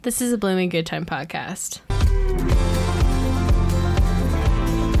This is a Blooming Good Time podcast.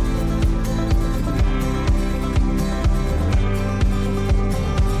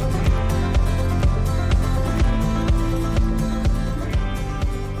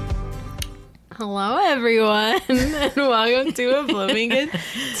 Hello, everyone, and welcome to a Blooming Good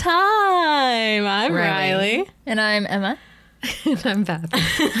Time. I'm Riley. And I'm Emma. And I'm Beth.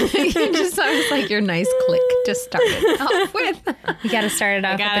 You just sounds like your nice click to start it off with. You got to start it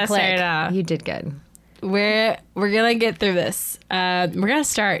off with the click. You did good. We're gonna get through this. We're gonna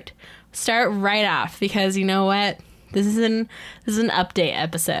start right off because you know what? This is an update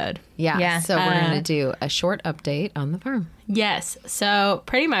episode. Yeah. So we're gonna do a short update on the farm. Yes. So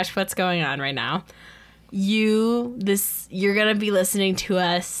pretty much what's going on right now. You're gonna be listening to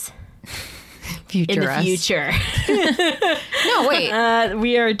us in the future. No, wait.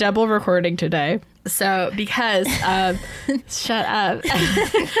 We are double recording today. So because shut up.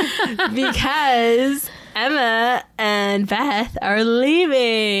 Because Emma and Beth are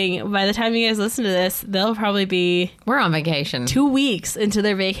leaving. By the time you guys listen to this, they'll probably be We're on vacation. 2 weeks into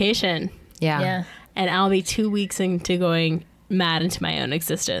their vacation. Yeah. And I'll be 2 weeks into going mad into my own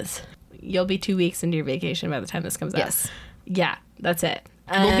existence. You'll be 2 weeks into your vacation by the time this comes out. Yes. Yeah, that's it.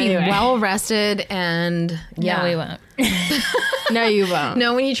 We'll be Anyway. well rested and No, we won't. No, you won't.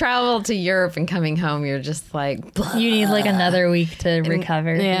 No, when you travel to Europe and coming home, you're just like, blah. You need like another week to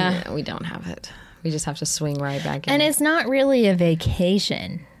recover. Yeah. We don't have it. We just have to swing right back in. And it's not really a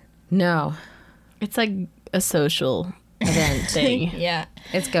vacation. No. It's like a social Event. thing. Yeah.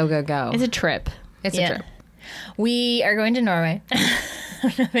 It's go, go, go. It's a trip. It's Yeah. a trip. We are going to Norway. I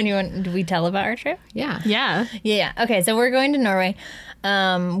don't know if anyone, did we tell about our trip? Yeah. Yeah. Yeah. Okay. So we're going to Norway.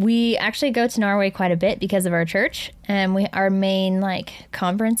 We actually go to Norway quite a bit because of our church, and our main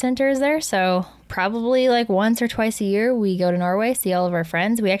conference center is there. So probably once or twice a year we go to Norway, see all of our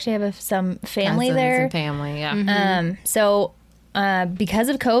friends. We actually have some family Cousins there. and family, yeah. So because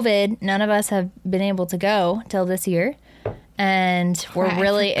of COVID, none of us have been able to go till this year. And we're Right, I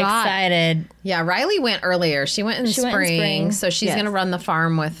really forgot. excited. Yeah, Riley went earlier. She went in She went in spring, spring. so she's Yes. going to run the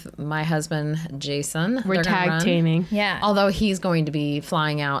farm with my husband, Jason. We're They're gonna tag run. teaming. Yeah. Although he's going to be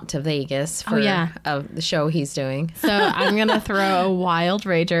flying out to Vegas for yeah. the show he's doing. So I'm going to throw a wild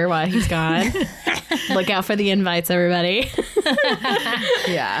rager while he's gone. Look out for the invites, everybody.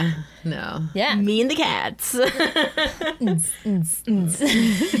 Yeah. No. Yeah. Me and the cats.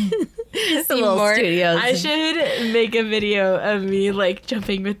 It's Little studios. I should make a video of me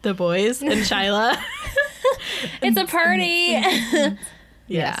jumping with the boys and Shyla. It's a party.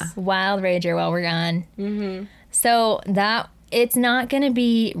 Yeah. Wild rager while we're gone. Mm-hmm. So it's not going to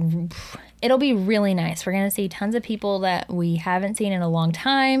be, it'll be really nice. We're going to see tons of people that we haven't seen in a long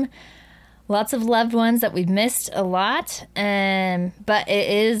time. Lots of loved ones that we've missed a lot. But it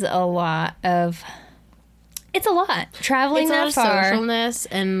is a lot of, it's a lot. Traveling It's a lot that of far. socialness,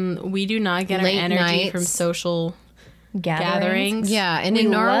 and we do not get Late our energy nights. from social gatherings. Yeah, and We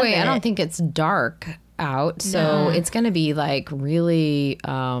in love Norway, I it. don't think it's dark out, so it's going to be really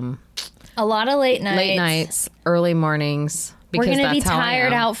A lot of late nights. late nights, early mornings. We're Because going to be that's how I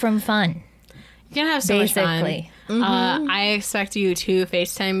tired am. out from fun. You can have so Basically. much fun. I expect you to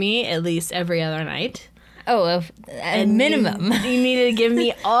FaceTime me at least every other night. Oh, a minimum. You need to give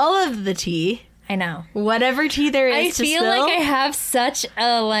me all of the tea. I know. Whatever tea there is I to feel spill. like I have such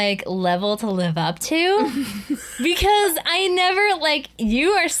a level to live up to because I never you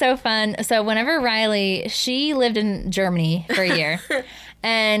are so fun. So whenever she lived in Germany for a year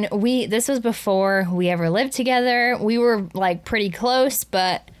and this was before we ever lived together. We were pretty close,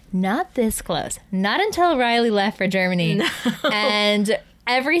 but not this close. Not until Riley left for Germany. And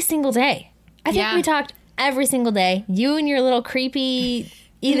every single day. I think Yeah. we talked every single day. You and your little creepy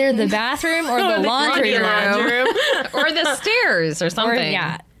either the bathroom or the laundry room. or the stairs or Or, something.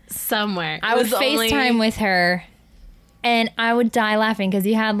 yeah. Somewhere. I would FaceTime with her and I would die laughing because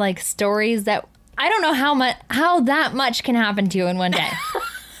you had stories that I don't know how that much can happen to you in one day.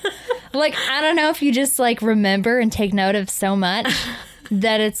 I don't know if you just remember and take note of so much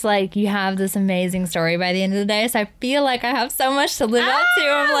that it's you have this amazing story by the end of the day. So I feel like I have so much to live up to.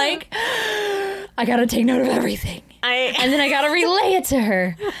 I'm I gotta take note of everything. And then I gotta relay it to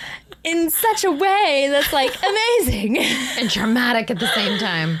her in such a way that's amazing. And dramatic at the same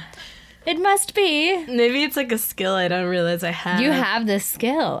time. It must be. Maybe it's a skill I don't realize I have. You have this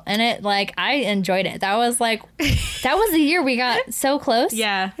skill, and it I enjoyed it. That was that was the year we got so close.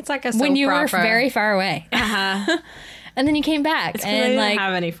 Yeah. It's like a when soap you were opera. very far away, Uh-huh. and then you came back, It's 'cause I and didn't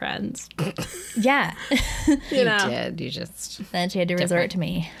have any friends. yeah, You know. did. You just... then she had to resort to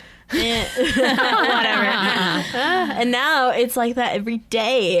me. Whatever. And now it's like that every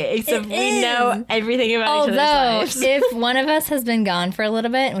day, except we know everything about each other's lives. If one of us has been gone for a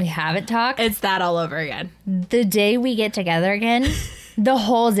little bit and we haven't talked, it's that all over again. The day we get together again, the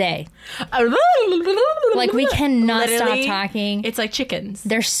whole day. Like, we cannot Literally, stop talking. It's like chickens.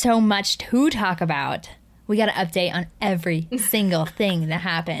 There's so much to talk about. We got to update on every single thing that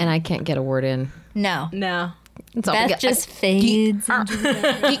happened. And I can't get a word in. No. Beth just fades.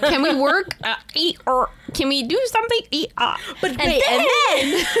 Can we work? Or can we do something? But wait, and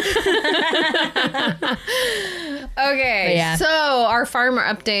then okay. Yeah. So our farmer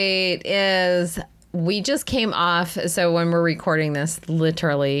update is we just came off. So when we're recording this,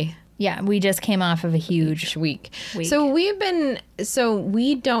 literally. Yeah, we just came off of a huge week. So we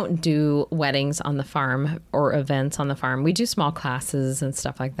don't do weddings on the farm or events on the farm. We do small classes and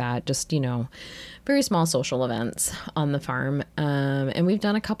stuff like that. Just, very small social events on the farm. And we've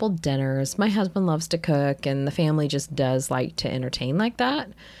done a couple dinners. My husband loves to cook and the family just does like to entertain like that.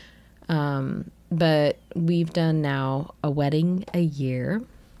 But we've done now a wedding a year.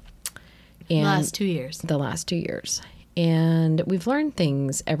 And the last 2 years. And we've learned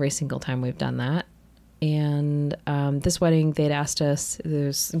things every single time we've done that. And this wedding, they'd asked us,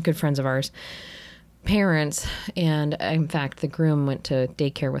 there's good friends of ours, parents, and in fact, the groom went to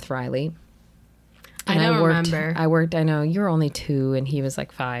daycare with Riley. And I remember. I know, you were only 2 and he was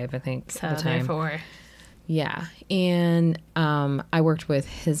like 5, I think, so at the time. Therefore. Yeah. And I worked with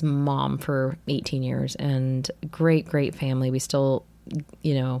his mom for 18 years and great, great family. We still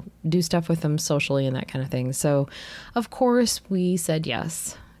do stuff with them socially and that kind of thing. So, of course, we said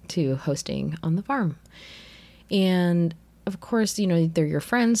yes to hosting on the farm. And, of course, they're your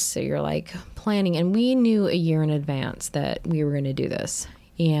friends, so you're like planning. And we knew a year in advance that we were going to do this.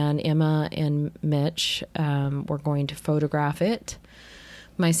 And Emma and Mitch were going to photograph it.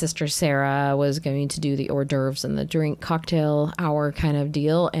 My sister Sarah was going to do the hors d'oeuvres and the drink cocktail hour kind of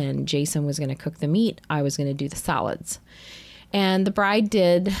deal. And Jason was going to cook the meat. I was going to do the salads. And the bride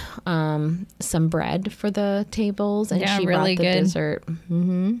did some bread for the tables, and she really brought the good dessert.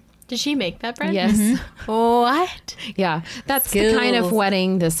 Mm-hmm. Did she make that bread? Yes. Mm-hmm. What? Yeah, that's the kind of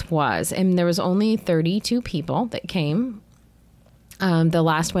wedding this was. And there was only 32 people that came. The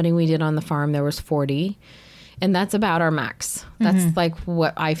last wedding we did on the farm, there was 40. And that's about our max. That's like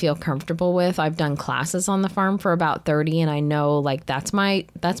what I feel comfortable with. I've done classes on the farm for about 30, and I know like that's my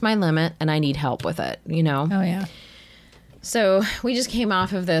limit, and I need help with it, Oh, yeah. So we just came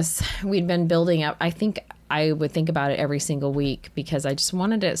off of this. We'd been building up. I think I would think about it every single week because I just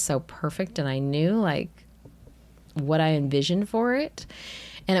wanted it so perfect, and I knew like what I envisioned for it.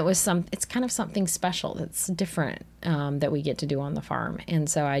 And it's kind of something special that's different that we get to do on the farm. And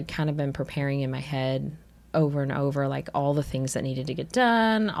so I'd kind of been preparing in my head over and over, like all the things that needed to get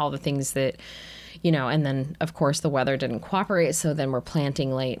done, all the things that, and then of course the weather didn't cooperate. So then we're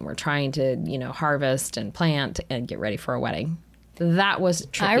planting late and we're trying to, harvest and plant and get ready for a wedding. That was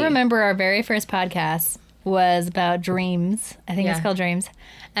tricky. I remember our very first podcast was about dreams. I think it's called Dreams.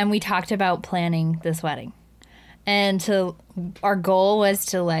 And we talked about planning this wedding. And our goal was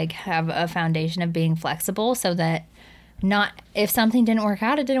to like have a foundation of being flexible so that if something didn't work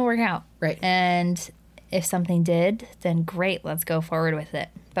out, it didn't work out. Right. And if something did, then great, let's go forward with it.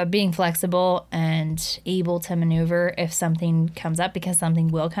 But being flexible and able to maneuver if something comes up, because something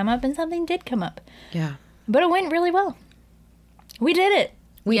will come up, and something did come up. Yeah. But it went really well. We did it.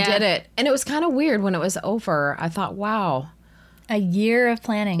 We did it. And it was kind of weird when it was over. I thought, wow. A year of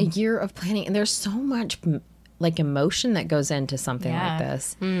planning. And there's so much like emotion that goes into something like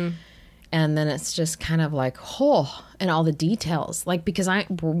this. Mm. And then it's just kind of like, and all the details. Like, because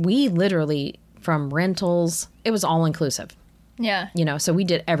we literally, from rentals, it was all inclusive. Yeah. So we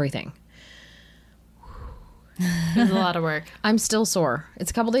did everything. It was a lot of work. I'm still sore.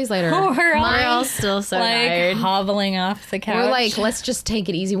 It's a couple days later. We're all still so tired. Hobbling off the couch. We're like, let's just take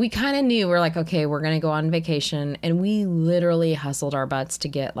it easy. We kind of knew. We're like, okay, we're going to go on vacation. And we literally hustled our butts to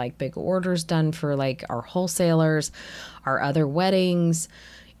get like big orders done for like our wholesalers, our other weddings,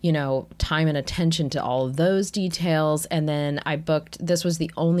 time and attention to all of those details. And then this was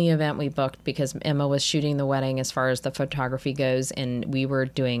the only event we booked because Emma was shooting the wedding as far as the photography goes. And we were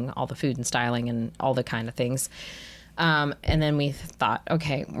doing all the food and styling and all the kind of things. And then we thought,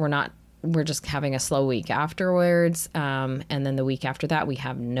 okay, we're just having a slow week afterwards. And then the week after that, we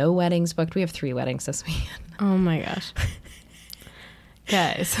have no weddings booked. We have 3 weddings this weekend. Oh my gosh.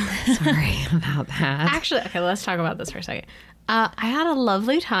 Guys. Sorry about that. Actually, okay, let's talk about this for a second. I had a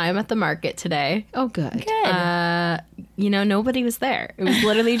lovely time at the market today. Oh, good. Good. nobody was there. It was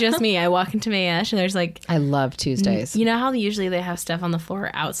literally just me. I walk into Mayesh and there's like... I love Tuesdays. You know how usually they have stuff on the floor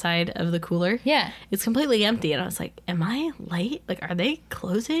outside of the cooler? Yeah. It's completely empty. And I was like, am I late? Like, are they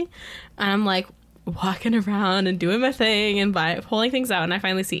closing? And I'm like walking around and doing my thing and pulling things out. And I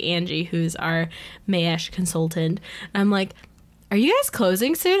finally see Angie, who's our Mayesh consultant. And I'm like, are you guys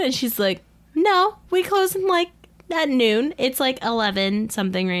closing soon? And she's like, no, we close in like at noon. It's like 11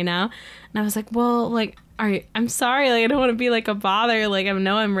 something right now. And I was like, well, like, I'm sorry. Like, I don't want to be like a bother. Like, I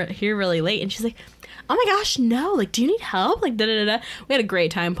know I'm here really late. And she's like, oh my gosh, no. Like, do you need help? Like, da-da-da-da. We had a great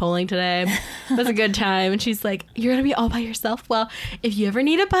time polling today. It was a good time. And she's like, you're going to be all by yourself? Well, if you ever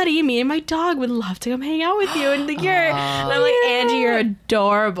need a buddy, me and my dog would love to come hang out with you in the yurt. And I'm like, Angie, you're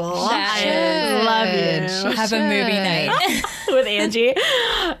adorable. I love you. Have a movie night. With Angie.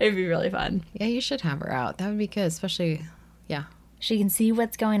 It'd be really fun. Yeah, you should have her out. That would be good, especially, yeah. She can see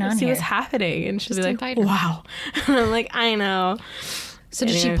what's going on see here. what's happening. And she'll Just be like, invite her. wow. And I'm like, I know. So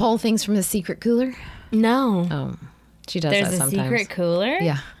did Anyway. she pull things from the secret cooler? No. Oh, she does There's that a sometimes. secret cooler?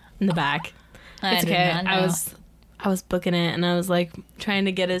 Yeah. In the back. I It's did okay. not know. I was booking it and I was like trying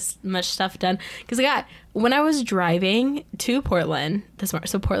to get as much stuff done because when I was driving to Portland this morning,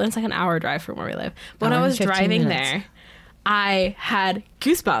 so Portland's like an hour drive from where we live. But when Hour I and was 15 driving minutes. there, I had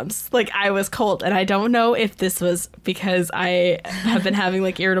goosebumps. Like I was cold, and I don't know if this was because I have been having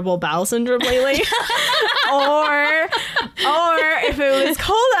like irritable bowel syndrome lately, or if it was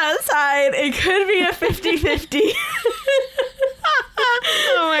cold outside. It could be a 50-50.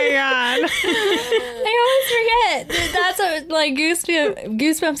 Oh my god. I always forget. That's what like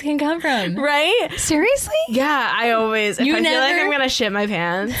goosebumps can come from. Right? Seriously? Yeah, I always, if You I feel like never- I'm going to shit my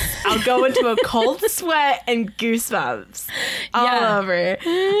pants, I'll go into a cold sweat and goosebumps all Yeah. over.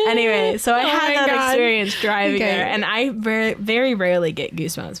 Anyway, so I had my that God. experience driving Okay. there, and I very, very rarely get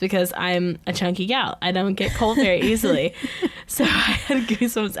goosebumps because I'm a chunky gal. I don't get cold very easily. So I had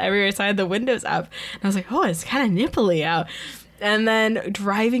goosebumps everywhere, so I had the windows up, and I was like, oh, it's kind of nipply out. And then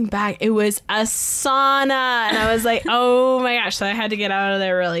driving back, it was a sauna. And I was like, oh my gosh. So I had to get out of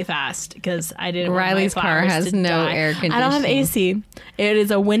there really fast because I didn't want my Riley's car flowers has to no die. air I don't have conditioning. AC. It is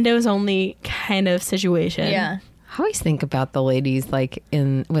a windows only kind of situation. Yeah. I always think about the ladies like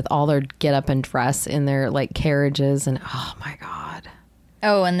with all their get up and dress in their like carriages and oh my God.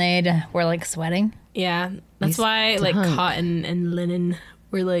 Oh, and they were like sweating. Yeah. That's why like stunk. cotton and linen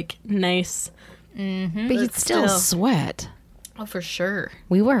were like nice. But you'd still still. sweat. Oh, for sure.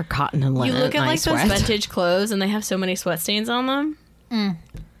 We wear cotton and linen. You look at and I like those sweat. vintage clothes and they have so many sweat stains on them.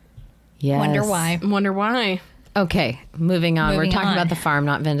 Yes. Wonder why. I wonder why. Okay, moving on. Moving We're talking on. about the farm,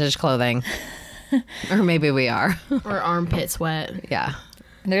 not vintage clothing. Or maybe we are. Or armpit sweat. Yeah.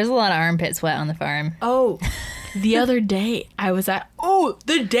 There's a lot of armpit sweat on the farm. Oh, the other day I was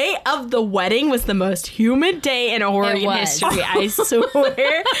the day of the wedding was the most humid day in Oregon was. history. I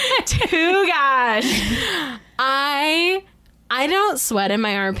swear to gosh. I don't sweat in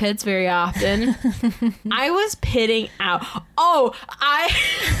my armpits very often. I was pitting out. Oh, I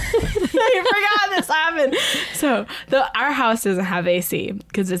forgot this happened. So our house doesn't have AC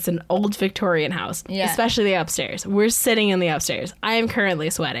because it's an old Victorian house, Yeah. especially the upstairs. We're sitting in the upstairs. I am currently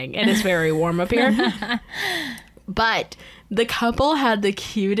sweating. It is very warm up here. But the couple had the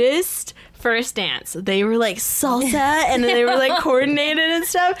cutest first dance. They were like salsa and they were like coordinated and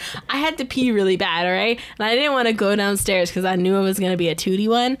stuff. I had to pee really bad, all right? And I didn't want to go downstairs because I knew it was going to be a tootie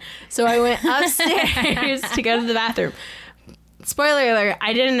one. So I went upstairs to go to the bathroom. Spoiler alert,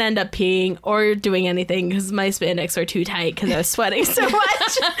 I didn't end up peeing or doing anything because my spandex were too tight because I was sweating so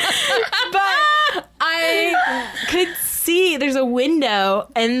much. But I could see there's a window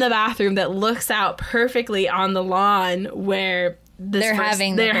in the bathroom that looks out perfectly on the lawn where They're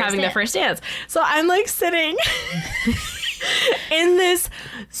having the first dance. So I'm like sitting in this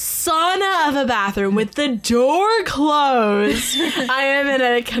sauna of a bathroom with the door closed. I am in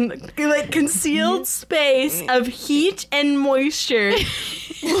a concealed space of heat and moisture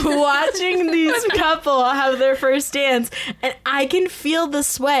watching these couple have their first dance, and I can feel the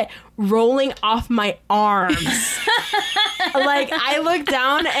sweat rolling off my arms. Like I look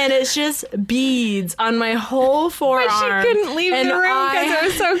down and it's just beads on my whole forearm. But she couldn't leave And the room because it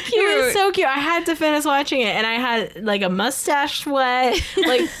was so cute. It was so cute. I had to finish watching it, and I had like a mustache sweat,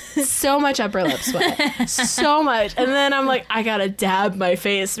 like so much upper lip sweat, so much. And then I'm like, I gotta dab my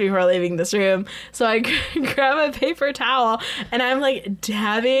face before leaving this room. So I grab a paper towel and I'm like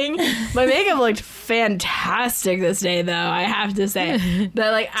dabbing. My makeup looked fantastic this day, though. I have to say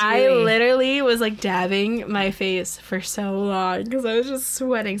that like I literally was like dabbing my face for so long because I was just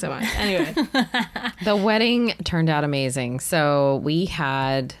sweating so much. Anyway, The wedding turned out amazing. So we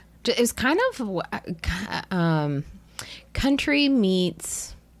had, it was kind of country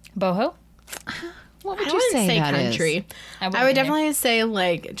meets. Boho? What would I you wouldn't say that is? country. I would either. definitely say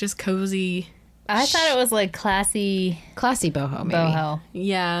like just cozy. I thought it was like classy Classy boho, maybe. boho.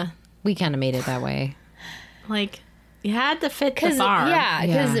 Yeah, We kind of made it that way. like you had to fit the farm. Yeah,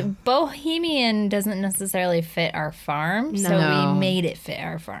 because Yeah. bohemian doesn't necessarily fit our farm, so No. we made it fit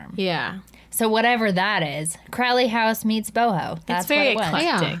our farm. yeah. So whatever that is, Crowley House meets boho. That's It's very what it was.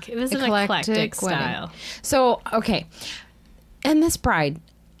 eclectic. Yeah. It was an Eclectic eclectic wedding. style. So, okay. And this bride,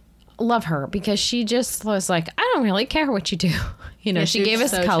 love her because she just was like, I don't really care what you do. You know, Yeah, she she gave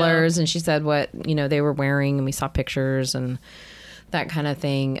was us so colors and she said what, you know, they were wearing and we saw pictures and that kind of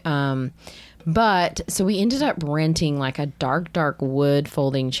thing. But so we ended up renting like a dark wood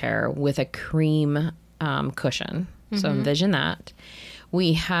folding chair with a cream cushion. So envision that.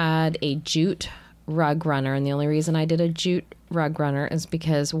 We had a jute rug runner. And the only reason I did a jute rug runner is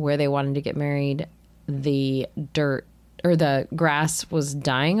because where they wanted to get married, the dirt or the grass was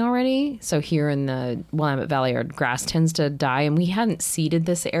dying already. So here in the Willamette Valley, our grass tends to die, and we hadn't seeded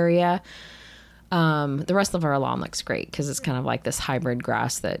this area. The rest of our lawn looks great because it's kind of like this hybrid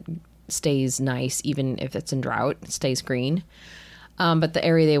grass that stays nice even if it's in drought. It stays green. But the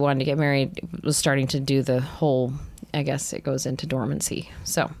area they wanted to get married was starting to do the whole, I guess it goes into dormancy.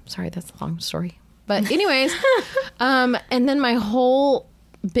 So sorry, that's a long story. But anyways, and then my whole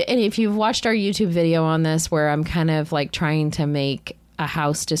and if you've watched our YouTube video on this, where I'm kind of like trying to make a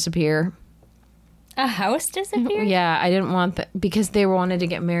house disappear. A house disappeared? Yeah, I didn't want that because they wanted to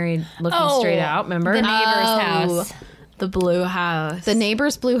get married looking straight out. Remember? The neighbor's house. The blue house. The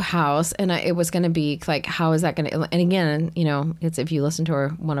neighbor's blue house, and it was going to be like, how is that going to? And again, you know, it's if you listen to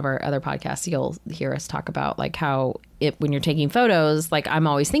one of our other podcasts, you'll hear us talk about like how it when you're taking photos. Like I'm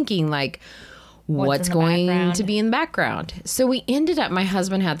always thinking like, what's in the going background? to be in the background? So we ended up. My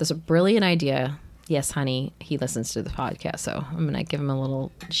husband had this brilliant idea. Yes, honey, he listens to the podcast, so I'm going to give him a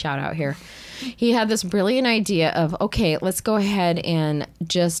little shout out here. He had this brilliant idea of, okay, let's go ahead and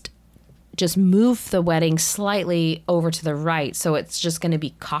just move the wedding slightly over to the right. So it's just going to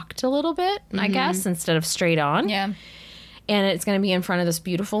be cocked a little bit, I guess, instead of straight on. Yeah. And it's going to be in front of this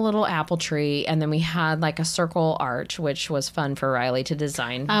beautiful little apple tree. And then we had like a circle arch, which was fun for Riley to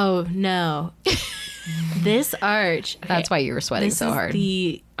design. Oh no. This arch. Okay, That's why you were sweating this so is hard.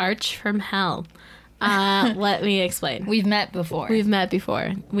 the arch from hell. Let me explain. We've met before. We've met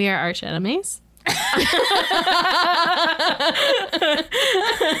before. We are arch enemies. I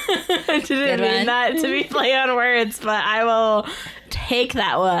didn't mean one. that to be play on words, but I will take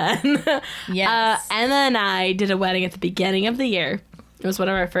that one. Yes. Emma and I did a wedding at the beginning of the year. It was one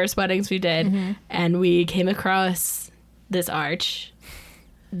of our first weddings we did, and we came across this arch,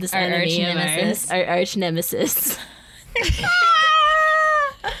 this Our enemy arch of nemesis. ours, our arch nemesis.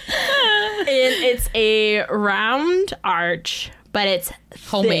 And it's a round arch, but it's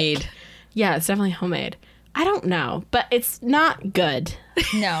Homemade. thick. Yeah, it's definitely homemade. I don't know, but it's not good.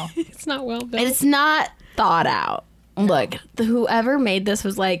 No. It's not well built. It's not thought out. Look, whoever made this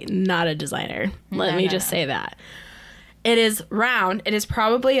was like not a designer. Let me just say that. It is round. It is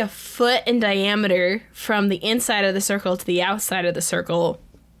probably a foot in diameter from the inside of the circle to the outside of the circle.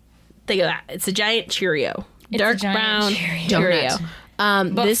 Think of that. It's a giant Cheerio. Dark a giant brown Cheerio. Cheerio.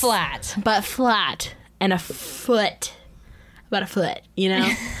 But flat. But flat. And a foot. About a foot, you know?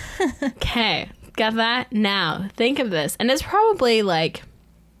 Okay. Got that? Now, think of this. And it's probably like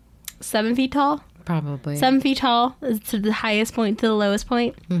 7 feet tall. Probably. 7 feet tall is to the highest point to the lowest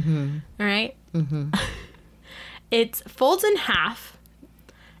point. Mm-hmm. All right? Mm-hmm. It folds in half,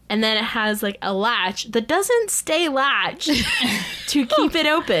 and then it has like a latch that doesn't stay latched to keep it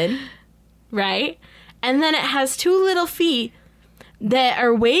open, right? And then it has 2 little feet that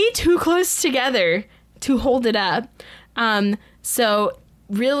are way too close together to hold it up. So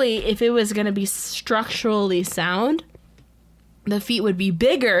really, if it was going to be structurally sound, the feet would be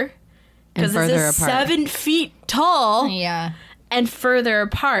bigger because further it's apart. 7 feet tall Yeah. and further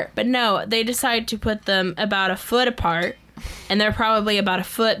apart. But no, they decided to put them about a foot apart, and they're probably about a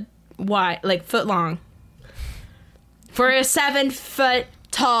foot wide, like foot long, for a 7 foot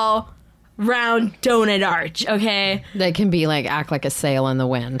tall round donut arch. Okay, That can be like act like a sail in the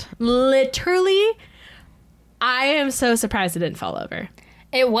wind. literally, I am so surprised it didn't fall over.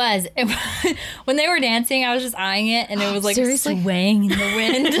 It was. When they were dancing, I was just eyeing it, and it was like Seriously? swaying in the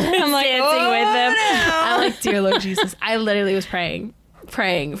wind. I'm like, Dancing oh, with them. no. I'm like, dear Lord Jesus. I literally was praying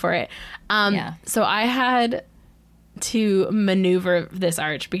for it. Yeah. So I had to maneuver this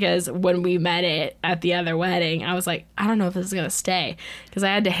arch because when we met it at the other wedding, I was like, I don't know if this is going to stay because I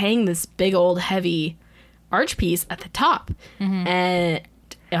had to hang this big old heavy arch piece at the top. And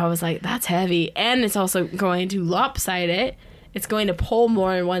I was like, that's heavy. And it's also going to lopside it. It's going to pull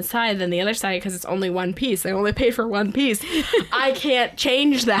more on one side than the other side because it's only one piece. I only paid for one piece. I can't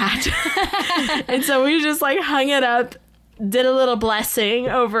change that. And so we just like hung it up, did a little blessing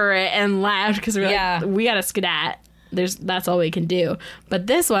over it, and laughed because we were like, we got to skedat. That's all we can do. But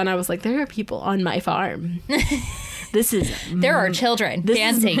this one, I was like, there are people on my farm. There are children this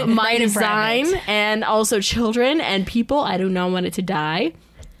dancing. Is my right in front of design, it. and also children and people. I do not want it to die.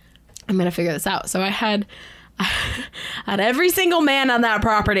 I'm gonna figure this out. So I had every single man on that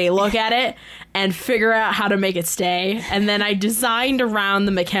property look at it and figure out how to make it stay. And then I designed around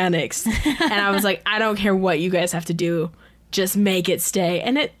the mechanics. And I was like, I don't care what you guys have to do, just make it stay.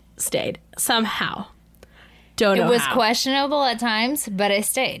 And it stayed somehow. Don't know It was how. questionable at times, but it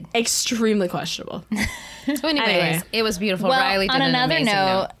stayed. Extremely questionable. So anyways, Anyway. it was beautiful. Well, Riley did on an another amazing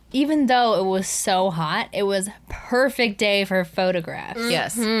note, even though it was so hot, it was perfect day for photographs.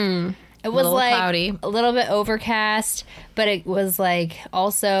 Yes. It was little like cloudy. a little bit overcast, but it was like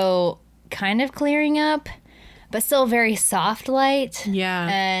also kind of clearing up, but still very soft light. Yeah.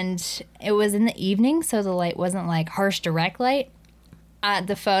 And it was in the evening, so the light wasn't like harsh direct light.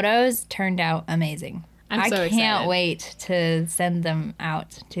 The photos turned out amazing. I'm so I can't excited. wait to send them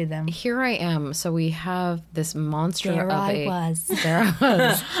out to them. Here I am. So we have this monster There of I a. was. There I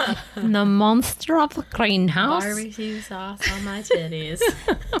was. The monster of the greenhouse. Barbecue sauce on my titties.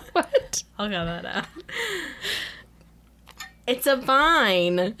 What? I'll cut that out. It's a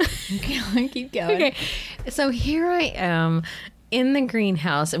vine. Keep going. Okay. So here I am in the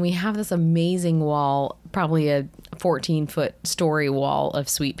greenhouse, and we have this amazing wall, probably a 14-foot story wall of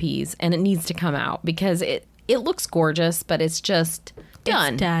sweet peas, and it needs to come out because it looks gorgeous, but it's just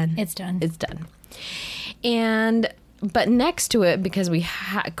done. It's done. It's done. It's done. But next to it, because we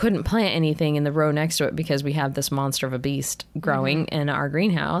couldn't plant anything in the row next to it because we have this monster of a beast growing in our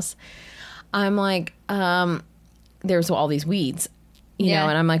greenhouse, I'm like, there's all these weeds, you know,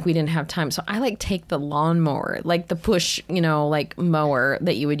 and I'm like, we didn't have time. So I like take the lawnmower, like the push, like mower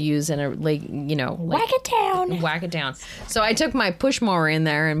that you would use in a, like, Whack it down. whack it down. So I took my push mower in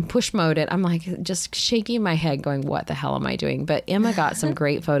there and push mowed it. I'm like just shaking my head going, what the hell am I doing? But Emma got some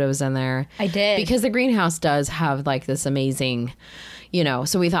great photos in there. I did. Because the greenhouse does have like this amazing,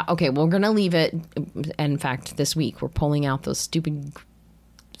 so we thought, okay, we're going to leave it. In fact, this week we're pulling out those stupid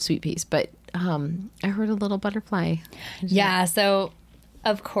sweet peas. But I heard a little butterfly. Yeah, so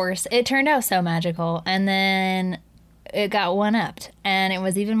of course it turned out so magical, and then it got one-upped and it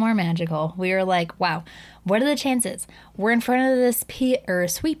was even more magical. We were like, wow, what are the chances? We're in front of this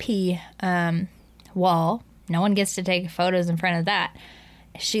sweet pea wall. No one gets to take photos in front of that.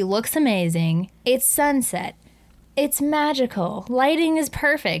 She looks amazing. It's sunset. It's magical. Lighting is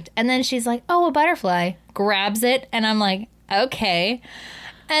perfect. And then she's like, oh, a butterfly. Grabs it, and I'm like, okay.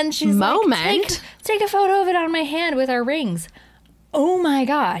 And she's Moment. like, take a photo of it on my hand with our rings. Oh my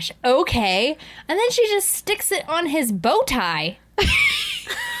gosh, okay. And then she just sticks it on his bow tie.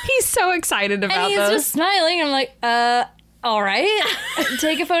 He's so excited about And he's just smiling. I'm like, all right.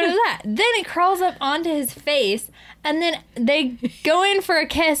 Take a photo of that. Then it crawls up onto his face. And then they go in for a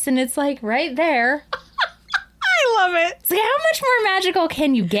kiss, and it's like right there. I love it. It's like, how much more magical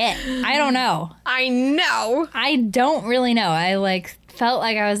can you get? I don't know. I know. I don't really know. I felt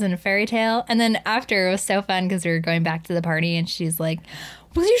like I was in a fairy tale. And then after, it was so fun because we were going back to the party, and she's like,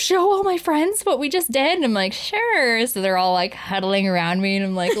 will you show all my friends what we just did? And I'm like, sure. So they're all like huddling around me, and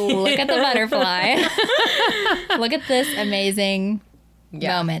I'm like, look at the butterfly. Look at this amazing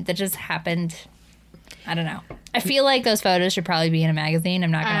moment that just happened. I don't know. I feel like those photos should probably be in a magazine.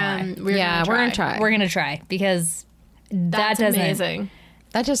 I'm not gonna lie. We're gonna try. We're gonna try because That's that doesn't. amazing.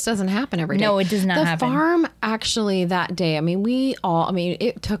 That just doesn't happen every day. No, it does not the happen. The farm actually that day,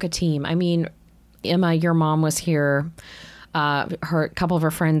 it took a team. Emma, your mom was here. A couple of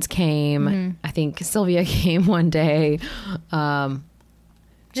her friends came. Mm-hmm. I think Sylvia came one day.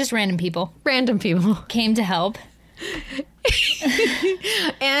 Just random people Random people. came to help.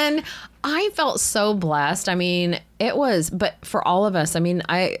 And I felt so blessed. But for all of us,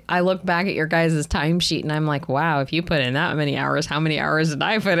 I look back at your guys' timesheet and I'm like, wow, if you put in that many hours, how many hours did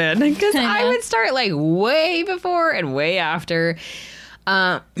I put in? Because I would start like way before and way after.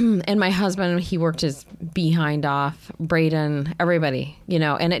 And my husband, he worked his behind off, Braden, everybody,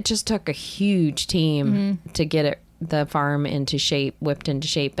 and it just took a huge team to get the farm into shape, whipped into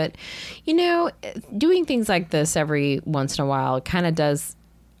shape. But, doing things like this every once in a while kind of does,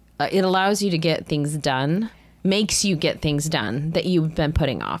 it allows you to get things done, makes you get things done that you've been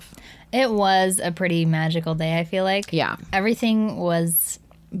putting off. It was a pretty magical day, I feel like. Yeah. Everything was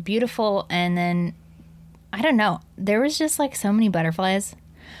beautiful, and then I don't know, there was just like so many butterflies.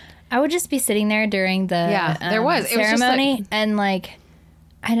 I would just be sitting there during the there was. It was just ceremony, and like,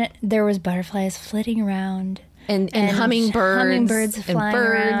 there was butterflies flitting around. And hummingbirds flying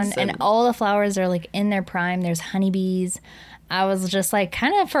around, and all the flowers are like in their prime. There's honeybees. I was just like,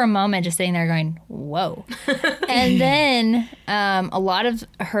 kind of for a moment, just sitting there going, "Whoa!" And then a lot of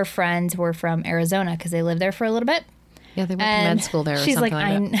her friends were from Arizona because they lived there for a little bit. Yeah, they went to med school there. Or she's something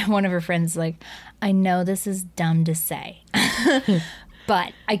like, that. One of her friends is like, I know this is dumb to say,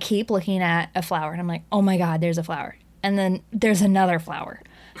 but I keep looking at a flower, and I'm like, oh my god, there's a flower, and then there's another flower.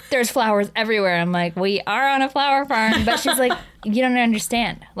 There's flowers everywhere. I'm like, we are on a flower farm. But she's like, you don't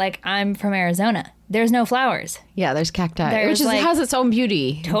understand. Like, I'm from Arizona. There's no flowers. Yeah, there's cacti, There's, which like, has its own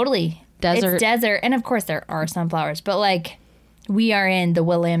beauty. Totally. Desert. It's desert. And of course, there are sunflowers. But, like, we are in the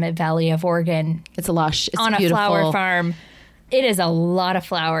Willamette Valley of Oregon. It's lush. It's on beautiful. A flower farm. It is a lot of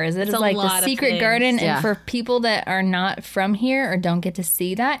flowers. It is like the secret garden. Yeah. And for people that are not from here or don't get to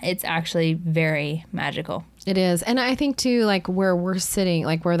see that, it's actually very magical. It is. And I think too, like where we're sitting,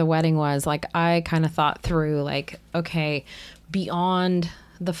 like where the wedding was, like I kind of thought through like, okay, beyond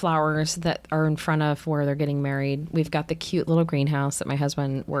the flowers that are in front of where they're getting married, we've got the cute little greenhouse that my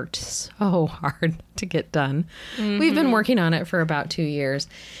husband worked so hard to get done. Mm-hmm. We've been working on it for about 2 years.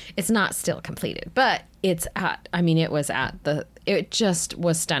 It's not still completed, but it just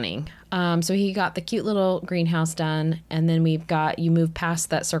was stunning. So he got the cute little greenhouse done, and then you move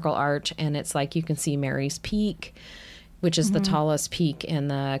past that circle arch, and it's like you can see Mary's Peak, which is the tallest peak in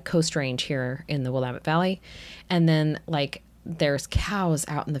the Coast Range here in the Willamette Valley. And then like there's cows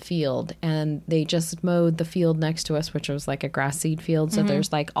out in the field, and they just mowed the field next to us, which was like a grass seed field. So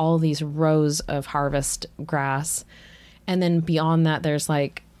there's like all these rows of harvest grass. And then beyond that, there's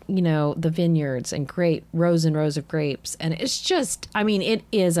like, you know, the vineyards and rows and rows of grapes. And it's just, I mean, it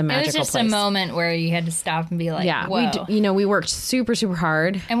is a magical place. It was just a moment where you had to stop and be like, yeah, whoa. We worked super, super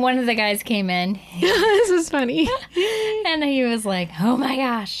hard. And one of the guys came in. This is funny. And he was like, oh my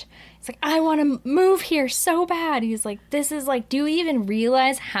gosh. He's like, I want to move here so bad. He's like, this is like, do you even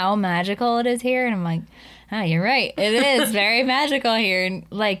realize how magical it is here? And I'm like, oh, you're right. It is very magical here. And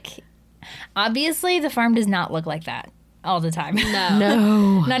like, obviously the farm does not look like that all the time.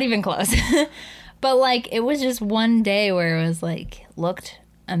 No. Not even close. But like, it was just one day where it was like, looked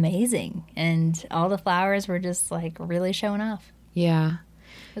amazing. And all the flowers were just like really showing off. Yeah.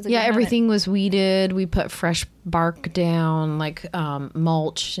 Yeah, everything was weeded. We put fresh bark down, like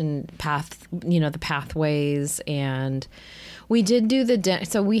mulch and the pathways. And we did do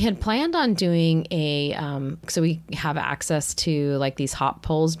so we had planned on doing so we have access to like these hop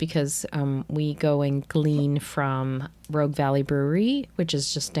poles because we go and glean from Rogue Valley Brewery, which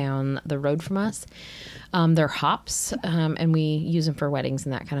is just down the road from us. They're hops, and we use them for weddings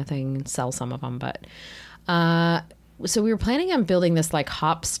and that kind of thing, and sell some of them. But so we were planning on building this like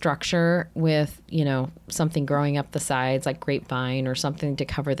hop structure with, you know, something growing up the sides, like grapevine or something to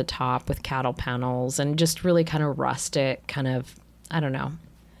cover the top with cattle panels, and just really kind of rustic, kind of, I don't know.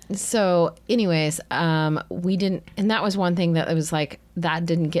 So anyways, we didn't, and that was one thing that it was like, that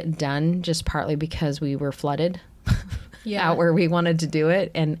didn't get done just partly because we were flooded out where we wanted to do it.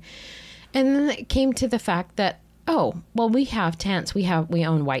 And then it came to the fact that, oh, well, we have tents. We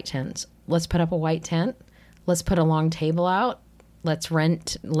own white tents. Let's put up a white tent. Let's put a long table out. Let's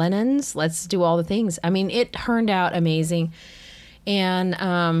rent linens. Let's do all the things. I mean, it turned out amazing. And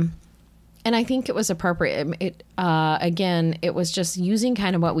I think it was appropriate. Again, it was just using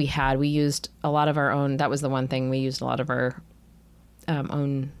kind of what we had. We used a lot of our own. That was the one thing. We used a lot of our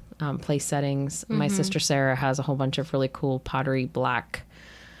own place settings. Mm-hmm. My sister Sarah has a whole bunch of really cool pottery black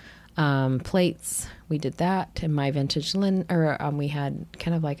plates. We did that. And my vintage we had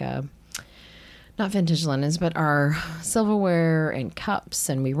kind of like not vintage linens, but our silverware and cups,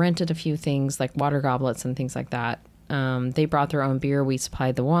 and we rented a few things like water goblets and things like that. They brought their own beer. We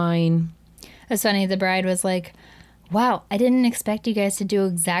supplied the wine. It's funny. The bride was like, wow, I didn't expect you guys to do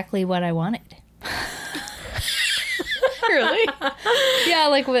exactly what I wanted. Really? Yeah,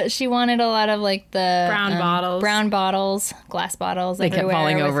 like she wanted a lot of like the brown bottles, glass bottles. They kept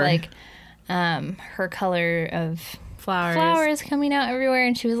falling over. Like her color of flowers coming out everywhere,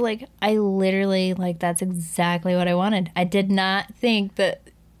 and she was like, I literally, like, that's exactly what I wanted. I did not think that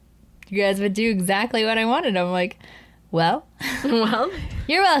you guys would do exactly what I wanted. I'm like, well,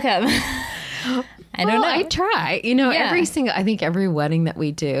 you're welcome. I don't know. I try. You know, I think every wedding that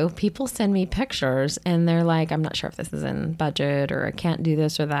we do, people send me pictures and they're like, I'm not sure if this is in budget or I can't do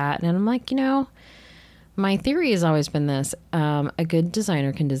this or that. And I'm like, you know, my theory has always been this. A good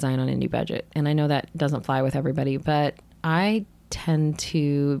designer can design on any budget. And I know that doesn't fly with everybody, but I tend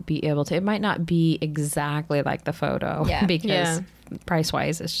to be able to, it might not be exactly like the photo Yeah. because price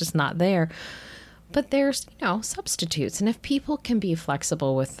wise, it's just not there. But there's, substitutes. And if people can be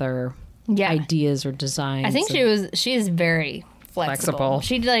flexible with their ideas or designs. I think she is very flexible.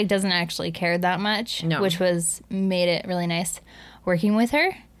 She doesn't actually care that much, which made it really nice working with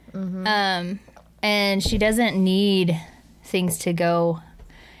her. Mm-hmm. And she doesn't need things to go.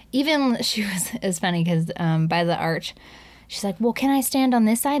 Even it's funny because by the arch, she's like, well, can I stand on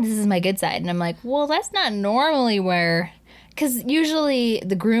this side? This is my good side. And I'm like, well, that's not normally where, because usually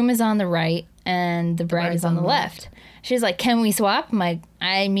the groom is on the right and the bride is on the left. She's like, can we swap? I'm like,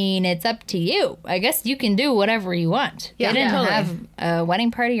 I mean, it's up to you. I guess you can do whatever you want. They didn't have a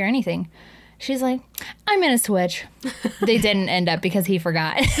wedding party or anything. She's like, I'm going to switch. They didn't end up because he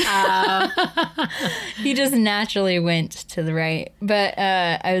forgot. He just naturally went to the right. But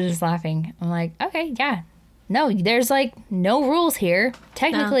I was just laughing. I'm like, okay, yeah. No, there's no rules here.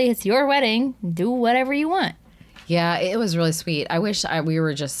 Technically, it's your wedding. Do whatever you want. Yeah, it was really sweet. I wish we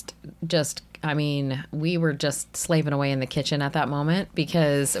were we were just slaving away in the kitchen at that moment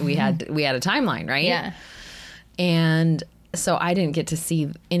because we had a timeline, right? Yeah. And so I didn't get to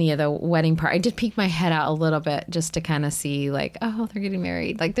see any of the wedding part. I did peek my head out a little bit just to kind of see oh, they're getting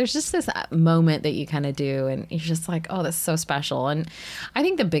married. There's just this moment that you kind of do and you're just like, oh, that's so special. And I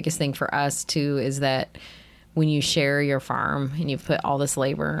think the biggest thing for us too is that when you share your farm and you put all this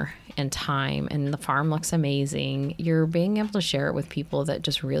labor and time and the farm looks amazing, you're being able to share it with people that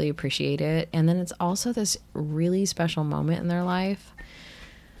just really appreciate it. And then it's also this really special moment in their life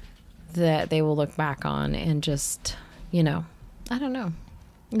that they will look back on and just, I don't know.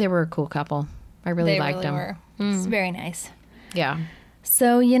 They were a cool couple. I really liked them. Were. It's very nice. Yeah.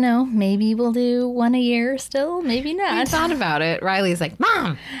 So, maybe we'll do one a year still. Maybe not. I thought about it. Riley's like,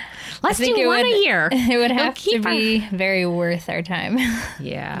 Mom, let's do one a year. It would have to be very worth our time.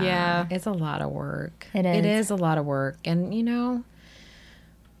 Yeah. Yeah. It's a lot of work. It is. It is a lot of work. And,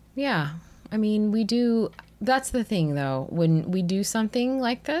 yeah. I mean, that's the thing, though. When we do something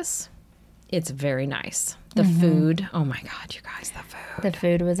like this, it's very nice. The food. Oh, my God, you guys, the food. The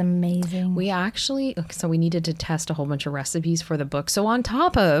food was amazing. We we needed to test a whole bunch of recipes for the book. So on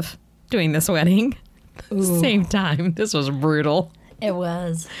top of doing this wedding, same time, this was brutal. It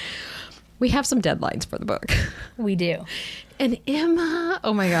was. We have some deadlines for the book. We do. And Emma,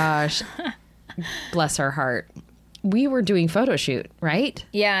 oh my gosh, bless her heart. We were doing photo shoot, right?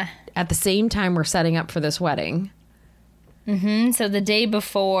 Yeah. At the same time we're setting up for this wedding. So the day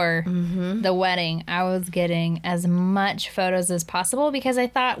before the wedding, I was getting as much photos as possible because I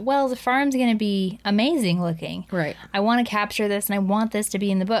thought, well, the farm's going to be amazing looking. Right. I want to capture this and I want this to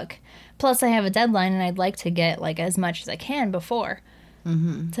be in the book. Plus, I have a deadline and I'd like to get as much as I can before.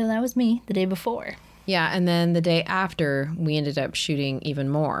 So that was me the day before. Yeah, and then the day after, we ended up shooting even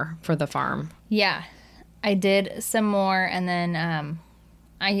more for the farm. Yeah, I did some more, and then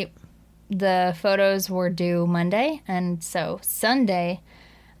the photos were due Monday, and so Sunday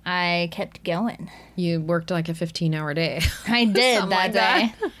I kept going. You worked like a 15-hour day. I did that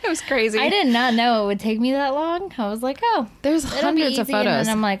day. It was crazy. I did not know it would take me that long. I was like, oh, there's hundreds of photos. And then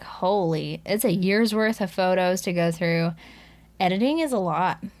I'm like, holy, it's a year's worth of photos to go through. Editing is a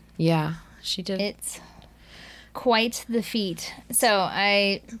lot. Yeah, she did. It's quite the feat. So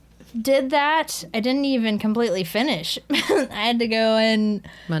I did that. I didn't even completely finish. I had to go and...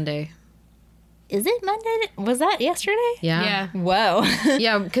 Monday. Is it Monday? Was that yesterday? Yeah. Whoa.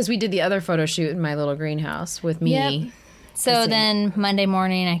 Yeah, because we did the other photo shoot in my little greenhouse with me. Yep. So then Monday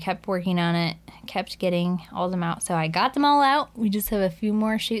morning, I kept working on it, kept getting all of them out. So I got them all out. We just have a few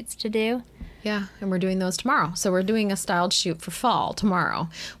more shoots to do. Yeah, and we're doing those tomorrow. So we're doing a styled shoot for fall tomorrow,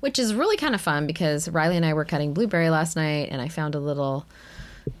 which is really kind of fun because Riley and I were cutting blueberry last night, and I found a little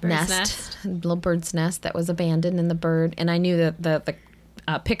little bird's nest that was abandoned in the bird. And I knew that the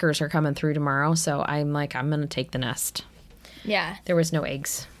pickers are coming through tomorrow, so I'm like, I'm going to take the nest. Yeah. There was no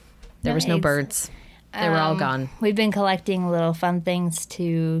eggs. There was no eggs. Birds. They were all gone. We've been collecting little fun things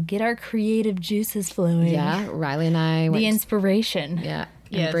to get our creative juices flowing. Yeah, Riley and I went. The inspiration. Yeah.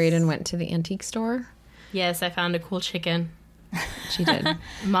 And Yes. Braden went to the antique store. Yes, I found a cool chicken. She did.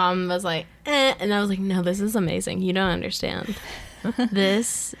 Mom was like, and I was like, no, this is amazing. You don't understand.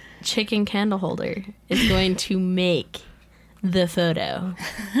 This chicken candle holder is going to make the photo.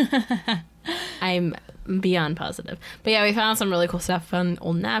 I'm beyond positive. But yeah, we found some really cool stuff. Found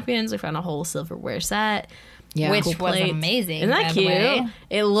old napkins. We found a whole silverware set. Yeah. Which Cool was plates. amazing. Isn't that by the way. cute?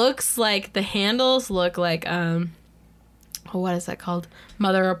 It looks like the handles look like what is that called?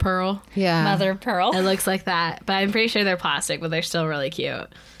 Mother of pearl. Yeah. Mother of pearl. It looks like that, but I'm pretty sure they're plastic, but they're still really cute.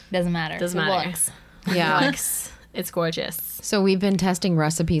 Doesn't matter. Doesn't It matter. looks. Yeah. Looks. It's gorgeous. So we've been testing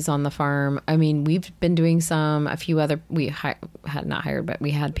recipes on the farm. I mean, we've been doing a few other, we had not hired, but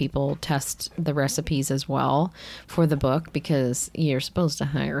we had people test the recipes as well for the book because you're supposed to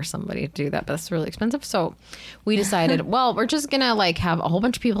hire somebody to do that, but that's really expensive. So we decided, well, we're just going to like have a whole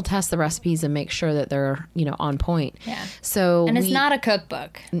bunch of people test the recipes and make sure that they're, on point. Yeah. So And it's not a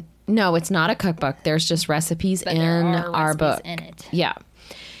cookbook. No, it's not a cookbook. There's just recipes But in there are our recipes book. in it. Yeah.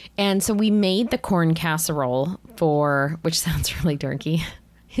 And so we made the corn casserole which sounds really dorky,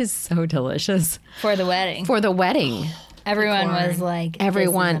 is so delicious. For the wedding. For the wedding. Everyone was like,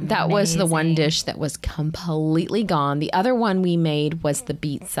 Everyone, that was the one amazing. dish that was completely gone. The other one we made was the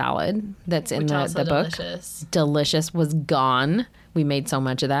beet salad that's in the book. Delicious. Delicious, was gone. We made so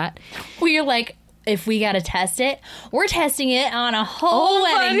much of that. We're like, if we got to test it, we're testing it on a whole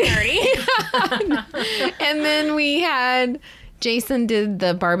wedding party. And then we had... Jason did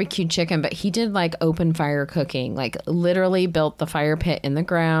the barbecue chicken, but he did like open fire cooking, like literally built the fire pit in the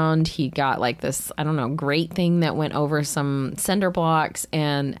ground. He got like this, I don't know, grate thing that went over some cinder blocks,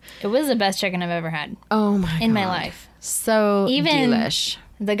 and It was the best chicken I've ever had oh my in my God. life. So Even- delish.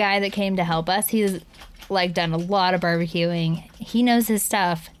 The guy that came to help us, he's like done a lot of barbecuing. He knows his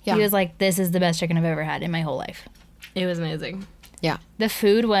stuff. Yeah. He was like, this is the best chicken I've ever had in my whole life. It was amazing. Yeah. The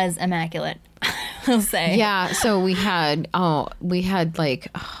food was immaculate, I'll say. Yeah. So we had like,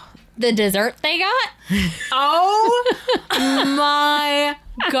 The dessert they got, Oh my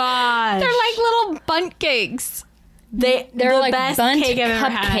gosh. they're like little bunt cakes. they're the like best bundt cake I've ever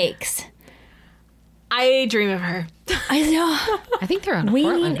had. cupcakes. I dream of her. I know. I think they're out of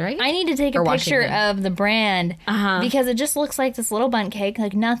Portland, right? I need to take Or a picture Washington. of the brand because it just looks like this little bundt cake,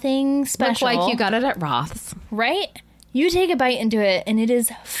 like nothing Look special. like you got it at Roth's. right? You take a bite into it, and it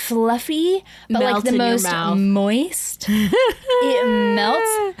is fluffy, but like Melts the in your most mouth. moist. It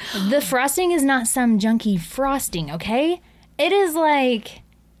melts. The frosting is not some junky frosting, okay? It is like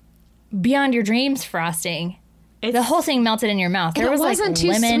beyond your dreams frosting. The whole thing melted in your mouth. There It was wasn't like too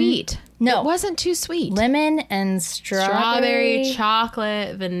lemon, sweet. No. It wasn't too sweet. lemon and strawberry.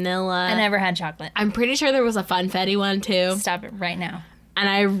 chocolate, vanilla. I never had chocolate. I'm pretty sure there was a funfetti one too. Stop it right now. And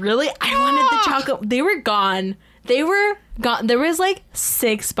I wanted the chocolate. They were gone. They were gone. There was like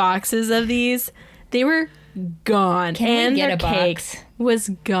 6 boxes of these. They were gone. Can we and get their a cake box? was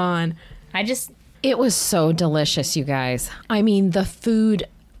gone. I just It was so delicious, you guys. I mean, the food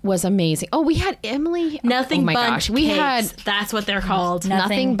was amazing. Oh, we had Emily. Nothing oh my bunt gosh. cakes. We had That's what they're called.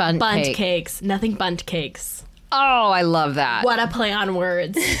 nothing bunt Bunt cake. cakes. Nothing bunt cakes. Oh, I love that. What a play on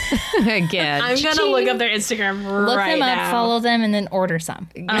words. Again. I'm going to look up their Instagram look right them up, now. follow them, and then order some.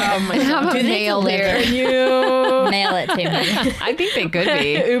 Oh my Have God. a Do they mail deliver there. you? Mail it to me. I think they could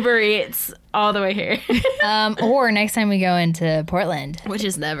be. Uber Eats all the way here. Or next time we go into Portland. Which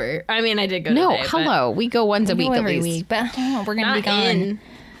is never. I mean, I did go No, today, but hello. We go once a week Go at every least. week, but we're gonna be not gone. in.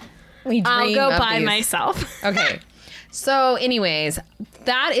 We I'll dream go of by these. myself. Okay. So, anyways,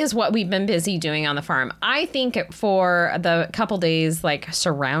 that is what we've been busy doing on the farm. I think for the couple days like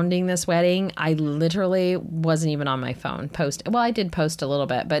surrounding this wedding, I literally wasn't even on my phone. Well, I did post a little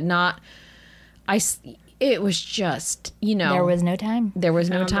bit, but not. It was just There was no time. there was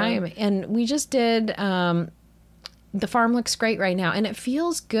no time, and we just did. The farm looks great right now, and it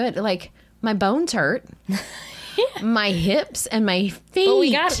feels good. Like my bones hurt. My hips and my feet. But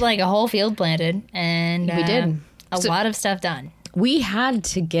we got like a whole field planted, and We did. a So- lot of stuff done. We had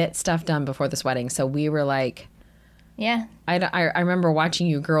to get stuff done before this wedding, so we were like, Yeah, I remember watching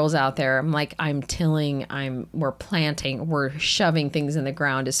you girls out there. I'm like, I'm tilling, we're planting, we're shoving things in the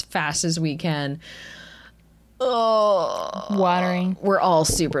ground as fast as we can. Oh, watering. we're all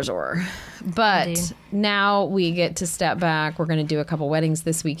super sore. But Indeed. now we get to step back. We're going to do a couple weddings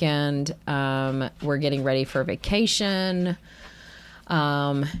this weekend. We're getting ready for vacation.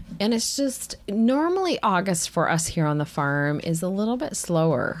 And it's just normally August for us here on the farm is a little bit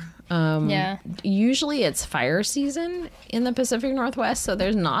slower. Yeah. Usually it's fire season in the Pacific Northwest, so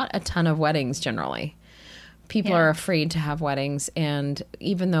there's not a ton of weddings generally. People Yeah. are afraid to have weddings, and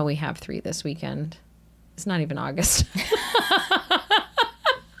even though we have 3 this weekend, it's not even August.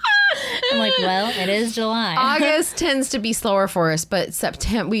 I'm like, well, it is July. August tends to be slower for us, but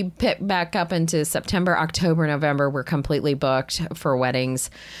September we pick back up into September, October, November. We're completely booked for weddings,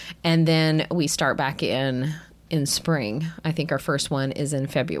 and then we start back in spring. I think our first one is in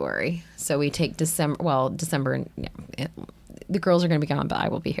February, so we take December. Well, December. Yeah, the girls are going to be gone, but I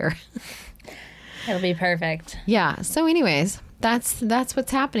will be here. It'll be perfect. Yeah. So, anyways, that's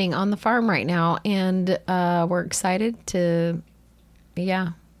what's happening on the farm right now, and we're excited to,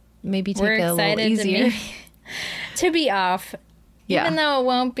 maybe take We're it a little excited easier. to be off. Yeah. Even though it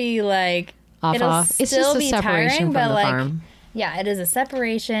won't be like off. It's just a separation from the farm. Yeah, it is a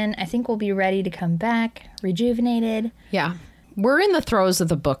separation. I think we'll be ready to come back, rejuvenated. Yeah. We're in the throes of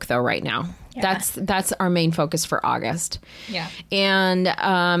the book, though, right now. Yeah. That's our main focus for August. Yeah. And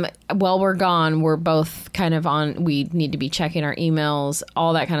while we're gone, we're both kind of on, we need to be checking our emails,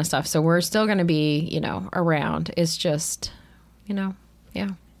 all that kind of stuff. So we're still going to be, around. It's just, yeah.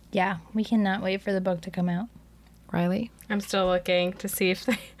 Yeah, we cannot wait for the book to come out. Riley? I'm still looking to see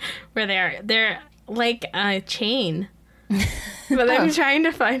where they are. They're like a chain. But I'm trying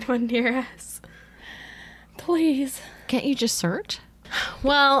to find one near us. Please. Can't you just search?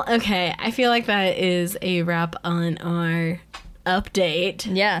 Well, okay. I feel like that is a wrap on our update.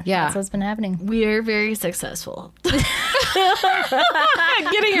 Yeah. Yeah. That's what's been happening. We're very successful. Getting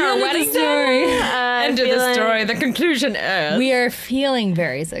our wedding story. End of the story. The conclusion is We are feeling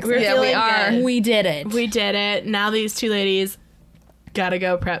very successful. We're feeling we are. good. We did it. We did it. Now these two ladies gotta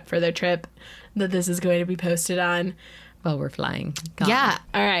go prep for their trip that this is going to be posted on. Well, we're flying. Gone. Yeah.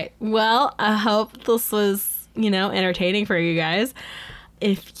 All right. Well, I hope this was, entertaining for you guys.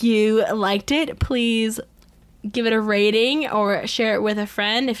 If you liked it, please give it a rating or share it with a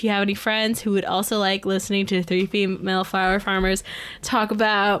friend. If you have any friends who would also like listening to three female flower farmers talk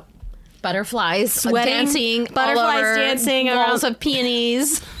about Butterflies Sweating, dancing, butterflies all over dancing walls around- of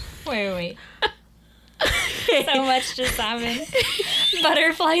peonies. Wait. So much just happened.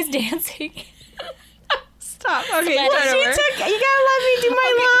 Butterflies dancing. Stop. Okay, whatever. you gotta let me do my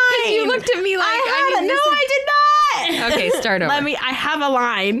line. You looked at me like I did not. Okay, start over. I have a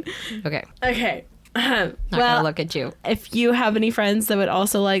line. Okay, Okay. not Well, gonna look at you. if you have any friends that would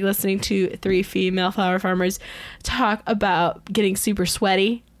also like listening to three female flower farmers talk about getting super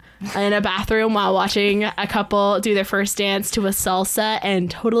sweaty in a bathroom while watching a couple do their first dance to a salsa and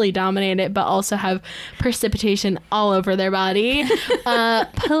totally dominate it, but also have precipitation all over their body,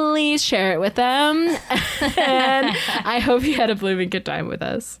 please share it with them. And I hope you had a blooming good time with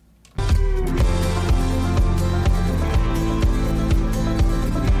us.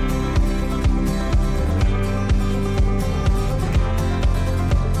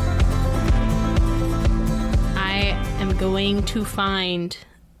 I am going to find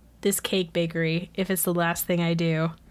this cake bakery if it's the last thing I do.